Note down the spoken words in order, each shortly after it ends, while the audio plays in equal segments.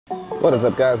What is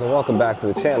up, guys, and welcome back to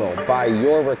the channel. By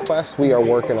your request, we are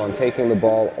working on taking the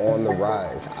ball on the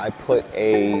rise. I put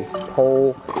a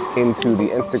poll into the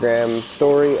Instagram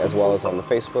story as well as on the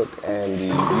Facebook and the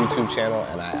YouTube channel,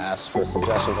 and I asked for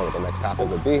suggestions on what the next topic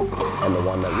would be, and the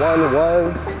one that won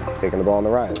was taking the ball on the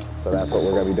rise. So that's what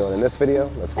we're going to be doing in this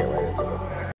video. Let's get right into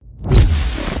it.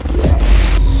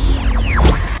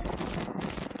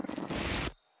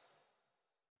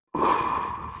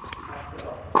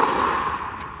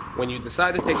 When you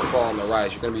decide to take the ball on the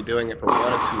rise, you're going to be doing it for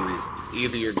one of two reasons.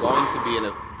 Either you're going to be in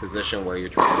a position where you're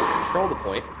trying to control the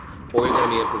point, or you're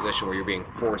going to be in a position where you're being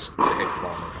forced to take the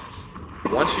ball on the rise.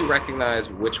 Once you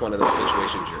recognize which one of those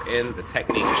situations you're in, the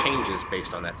technique changes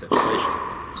based on that situation.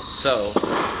 So,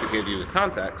 to give you the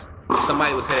context, if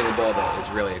somebody was hitting a ball that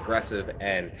is really aggressive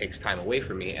and takes time away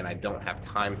from me, and I don't have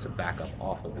time to back up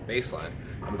off of the baseline,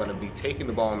 I'm going to be taking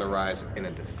the ball on the rise in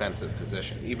a defensive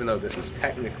position, even though this is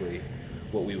technically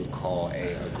what we would call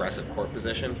an aggressive court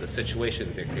position. The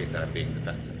situation dictates that I'm being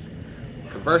defensive.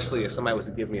 Conversely, if somebody was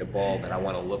to give me a ball that I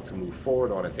want to look to move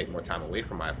forward on and take more time away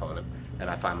from my opponent, and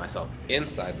I find myself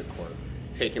inside the court,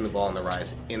 taking the ball on the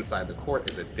rise inside the court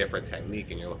is a different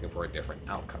technique and you're looking for a different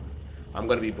outcome. I'm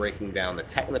going to be breaking down the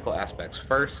technical aspects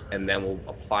first, and then we'll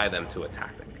apply them to a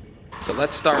tactic. So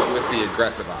let's start with the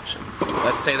aggressive option.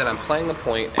 Let's say that I'm playing a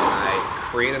point and I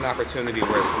create an opportunity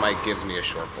where somebody gives me a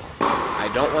short ball. I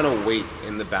don't want to wait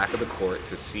in the back of the court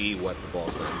to see what the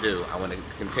ball's going to do. I want to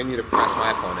continue to press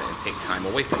my opponent and take time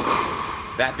away from them.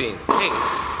 That being the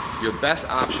case, your best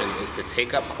option is to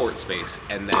take up court space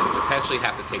and then potentially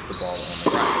have to take the ball on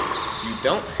the rise. You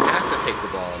don't have to take the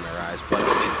ball on the rise, but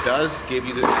it does give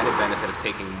you the added benefit of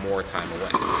taking more time away.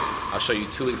 I'll show you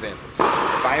two examples.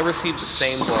 If I receive the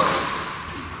same ball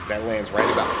that lands right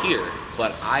about here,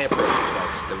 but I approach it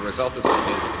twice, the result is going to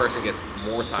be the person gets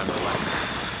more time or less time.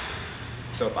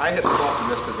 So if I hit the ball from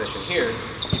this position here,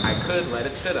 I could let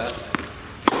it sit up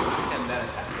and then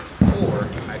attack it. Or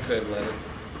I could let it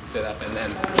sit up and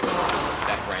then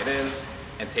step right in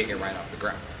and take it right off the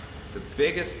ground. The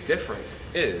biggest difference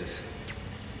is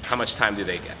how much time do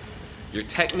they get. Your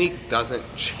technique doesn't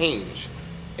change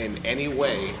in any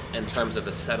way in terms of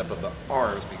the setup of the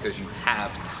arms because you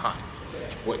have time.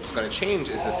 What's going to change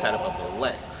is the setup of the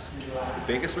legs. The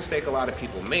biggest mistake a lot of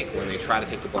people make when they try to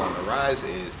take the ball on the rise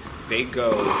is they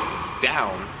go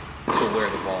down to where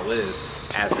the ball is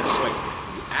as they're swinging.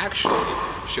 You actually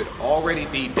should already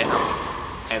be down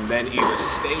and then either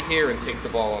stay here and take the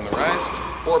ball on the rise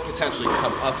or potentially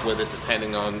come up with it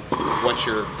depending on what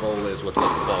your goal is with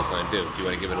what the ball is going to do. If you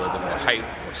want to give it a little bit more height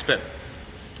or spin.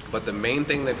 But the main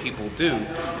thing that people do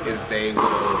is they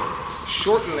will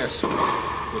shorten their swing,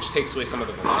 which takes away some of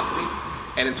the velocity.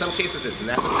 And in some cases it's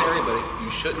necessary, but you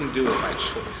shouldn't do it by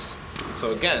choice.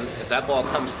 So again, if that ball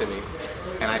comes to me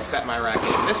and I set my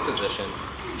racket in this position,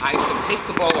 I can take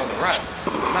the ball on the rise.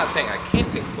 I'm not saying I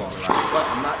can't take the ball on the rise, but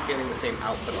I'm not getting the same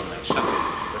output on that shot.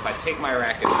 But if I take my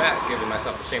racket back, giving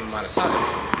myself the same amount of time,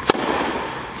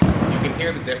 you can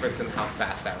hear the difference in how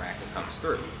fast that racket comes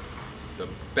through. The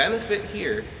benefit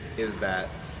here is that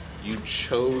you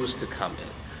chose to come in.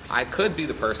 I could be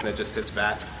the person that just sits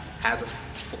back, has a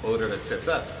floater that sits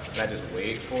up, and I just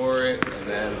wait for it and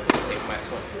then take my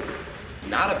swing.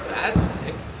 Not a bad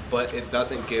thing, but it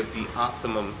doesn't give the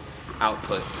optimum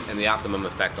output and the optimum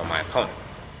effect on my opponent.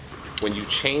 When you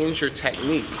change your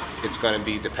technique, it's going to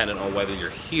be dependent on whether you're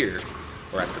here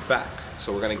or at the back.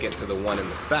 So we're going to get to the one in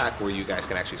the back where you guys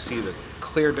can actually see the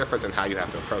clear difference in how you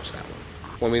have to approach that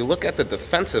one. When we look at the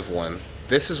defensive one,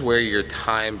 this is where your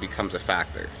time becomes a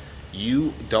factor.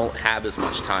 You don't have as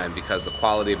much time because the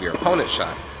quality of your opponent's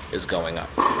shot is going up.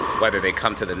 Whether they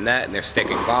come to the net and they're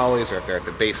sticking volleys or if they're at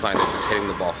the baseline and just hitting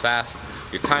the ball fast,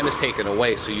 your time is taken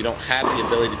away, so you don't have the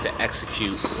ability to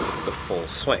execute the full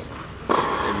swing.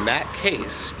 In that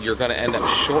case, you're going to end up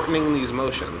shortening these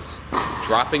motions,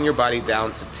 dropping your body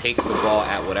down to take the ball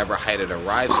at whatever height it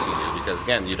arrives to you, because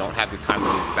again, you don't have the time to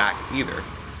move back either.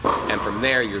 And from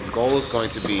there, your goal is going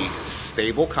to be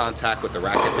stable contact with the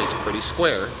racket face pretty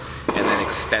square, and then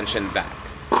extension back.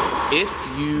 If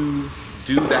you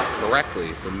do that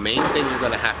correctly, the main thing you're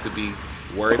going to have to be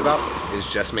worried about is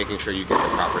just making sure you get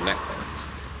the proper net clearance.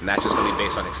 And that's just going to be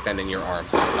based on extending your arm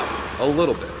up a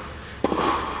little bit.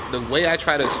 The way I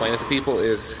try to explain it to people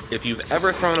is if you've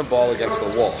ever thrown a ball against the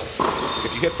wall,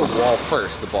 if you hit the wall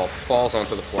first, the ball falls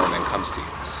onto the floor and then comes to you.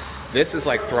 This is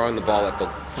like throwing the ball at the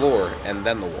floor and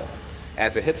then the wall.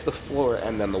 As it hits the floor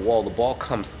and then the wall, the ball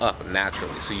comes up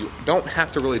naturally. So you don't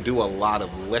have to really do a lot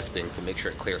of lifting to make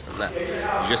sure it clears the net.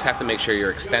 You just have to make sure your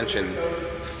extension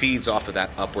feeds off of that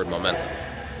upward momentum.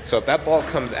 So if that ball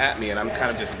comes at me and I'm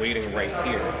kind of just waiting right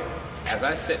here, as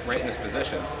I sit right in this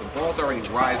position, the ball's already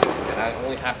rising, and I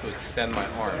only have to extend my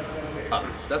arm up.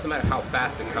 Doesn't matter how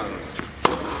fast it comes,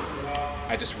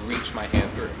 I just reach my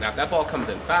hand through. Now, if that ball comes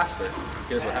in faster,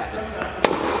 here's what happens.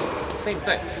 Same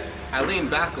thing. I lean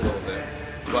back a little bit,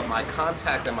 but my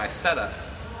contact and my setup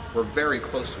were very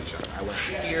close to each other. I went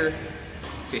here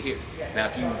to here. Now,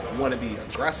 if you want to be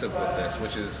aggressive with this,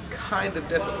 which is kind of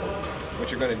difficult, what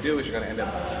you're going to do is you're going to end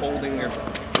up holding your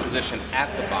position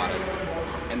at the bottom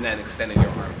and then extending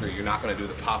your arm through. You're not going to do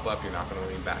the pop-up, you're not going to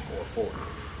lean back or forward.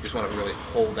 You just want to really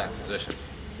hold that position.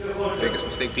 The biggest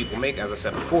mistake people make, as I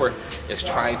said before, is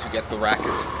trying to get the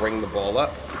racket to bring the ball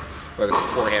up, whether it's a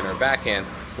forehand or a backhand,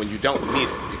 when you don't need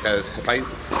it. Because if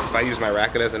I use my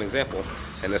racket as an example,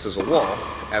 and this is a wall,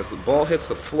 as the ball hits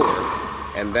the floor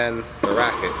and then the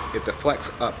racket, it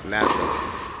deflects up naturally.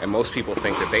 And most people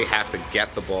think that they have to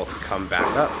get the ball to come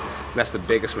back up. And that's the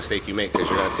biggest mistake you make, because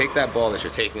you're going to take that ball that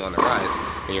you're taking on the rise,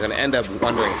 and you're going to end up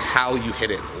wondering how you hit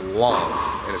it long.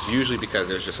 And it's usually because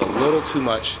there's just a little too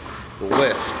much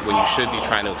lift when you should be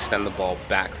trying to extend the ball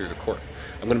back through the court.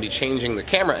 I'm going to be changing the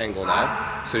camera angle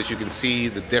now so that you can see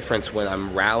the difference when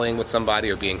I'm rallying with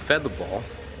somebody or being fed the ball,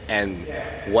 and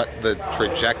what the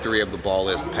trajectory of the ball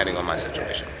is depending on my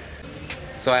situation.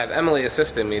 So I have Emily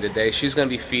assisting me today. She's going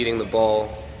to be feeding the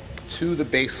ball to the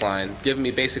baseline, giving me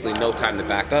basically no time to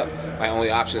back up. My only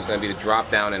option is going to be to drop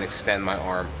down and extend my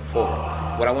arm forward.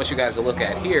 What I want you guys to look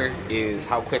at here is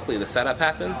how quickly the setup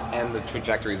happens and the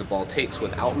trajectory the ball takes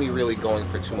without me really going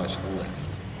for too much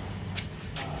lift.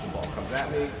 The ball comes at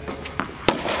me.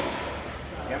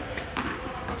 Yep.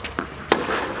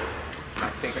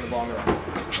 I'm taking the ball on the rise.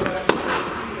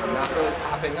 I'm not really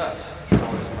popping up. The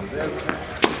ball just comes in.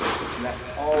 And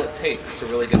that's all it takes to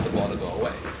really get the ball to go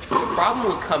away. The problem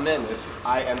would come in if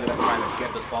I ended up trying to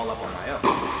get this ball up on my own.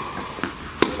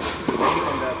 You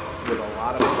end up with a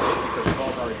lot of play because the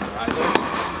ball's already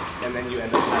rising, and then you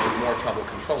end up having more trouble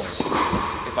controlling it.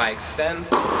 If I extend,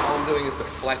 all I'm doing is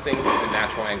deflecting the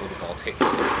natural angle the ball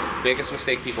takes. Biggest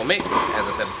mistake people make, as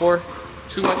I said before,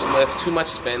 too much lift, too much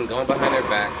spin, going behind their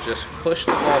back, just push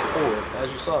the ball forward.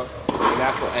 As you saw, the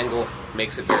natural angle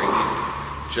makes it very easy.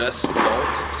 Just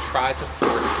don't try to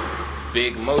force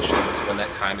big motions when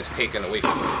that time is taken away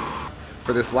from you.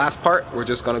 For this last part, we're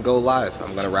just going to go live.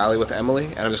 I'm going to rally with Emily,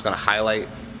 and I'm just going to highlight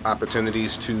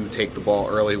opportunities to take the ball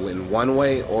early in one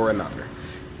way or another.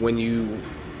 When you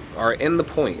are in the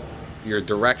point, your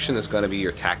direction is going to be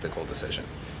your tactical decision.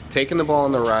 Taking the ball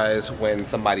on the rise when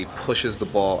somebody pushes the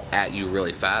ball at you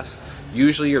really fast,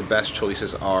 usually your best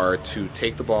choices are to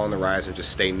take the ball on the rise and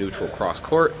just stay neutral cross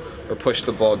court, or push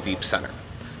the ball deep center.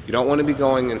 You don't want to be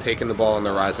going and taking the ball on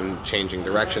the rise and changing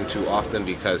direction too often,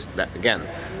 because that, again,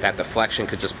 that deflection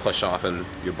could just push off and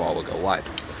your ball will go wide.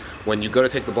 When you go to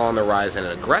take the ball on the rise in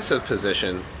an aggressive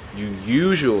position, you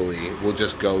usually will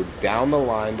just go down the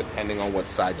line depending on what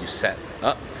side you set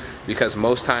up, because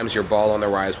most times your ball on the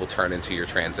rise will turn into your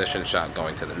transition shot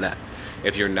going to the net.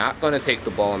 If you're not going to take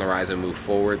the ball on the rise and move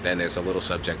forward, then there's a little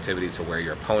subjectivity to where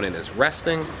your opponent is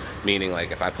resting, meaning like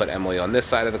if I put Emily on this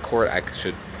side of the court, I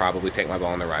should probably take my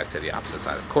ball on the rise to the opposite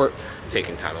side of the court,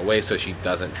 taking time away so she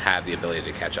doesn't have the ability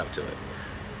to catch up to it.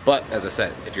 But as I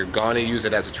said, if you're going to use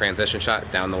it as a transition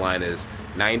shot, down the line is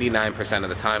 99% of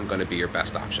the time going to be your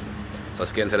best option. So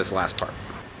let's get into this last part.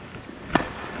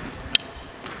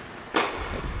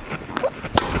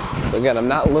 Again, I'm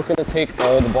not looking to take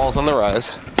all the balls on the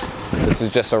rise. This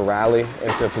is just a rally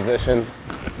into a position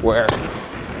where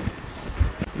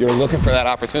you're looking for that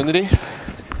opportunity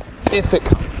if it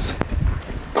comes.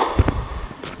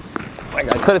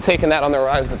 Like, I could have taken that on the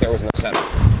rise, but there was no setup.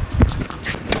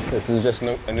 This is just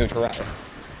a neutral rally.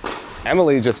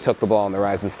 Emily just took the ball on the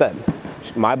rise instead.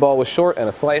 My ball was short and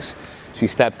a slice. She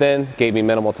stepped in, gave me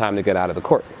minimal time to get out of the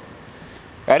court.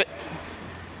 Got it?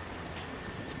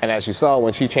 And as you saw,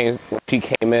 when she came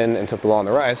in and took the ball on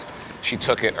the rise, she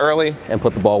took it early and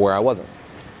put the ball where I wasn't.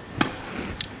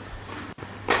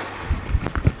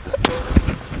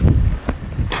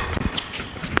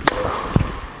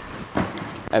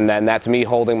 And then that's me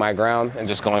holding my ground and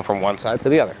just going from one side to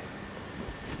the other,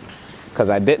 because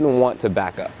I didn't want to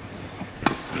back up.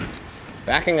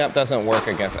 Backing up doesn't work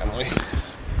against Emily.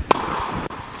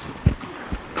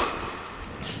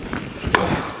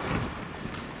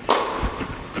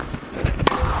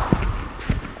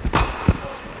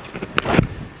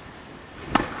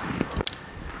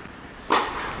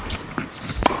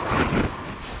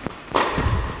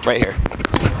 Right here.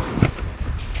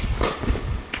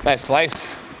 Nice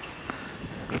slice.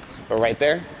 But right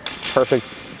there, perfect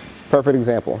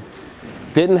example.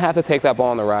 Didn't have to take that ball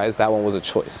on the rise. That one was a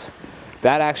choice.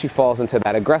 That actually falls into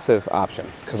that aggressive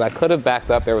option, because I could have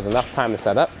backed up. There was enough time to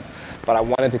set up, but I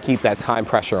wanted to keep that time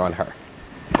pressure on her.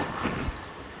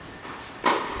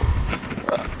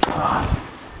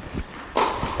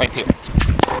 Right here.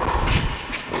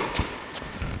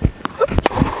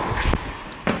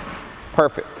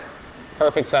 Perfect.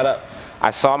 Perfect setup. I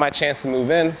saw my chance to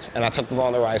move in, and I took the ball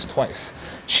on the rise twice.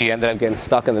 She ended up getting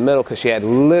stuck in the middle because she had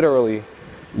literally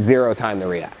 0 time to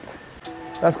react.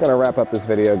 That's gonna wrap up this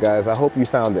video, guys. I hope you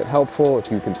found it helpful.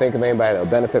 If you can think of anybody that will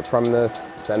benefit from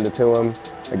this, send it to them.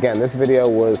 Again, this video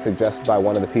was suggested by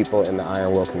one of the people in the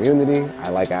Iron Will community. I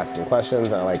like asking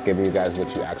questions, and I like giving you guys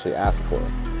what you actually ask for.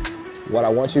 What I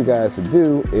want you guys to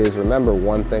do is remember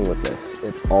one thing with this.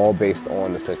 It's all based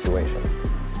on the situation.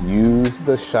 Use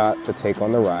the shot to take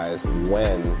on the rise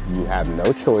when you have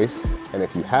no choice, and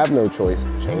if you have no choice,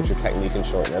 change your technique and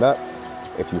shorten it up.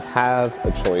 If you have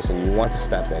a choice and you want to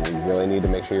step in, you really need to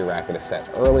make sure your racket is set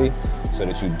early so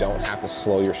that you don't have to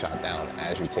slow your shot down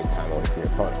as you take time away from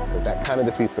your opponent, because that kind of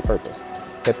defeats the purpose.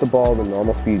 Hit the ball the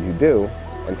normal speed you do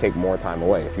and take more time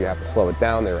away. If you have to slow it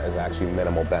down, there is actually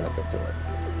minimal benefit to it.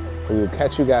 We will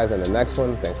catch you guys in the next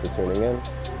one. Thanks for tuning in.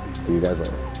 See you guys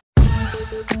later.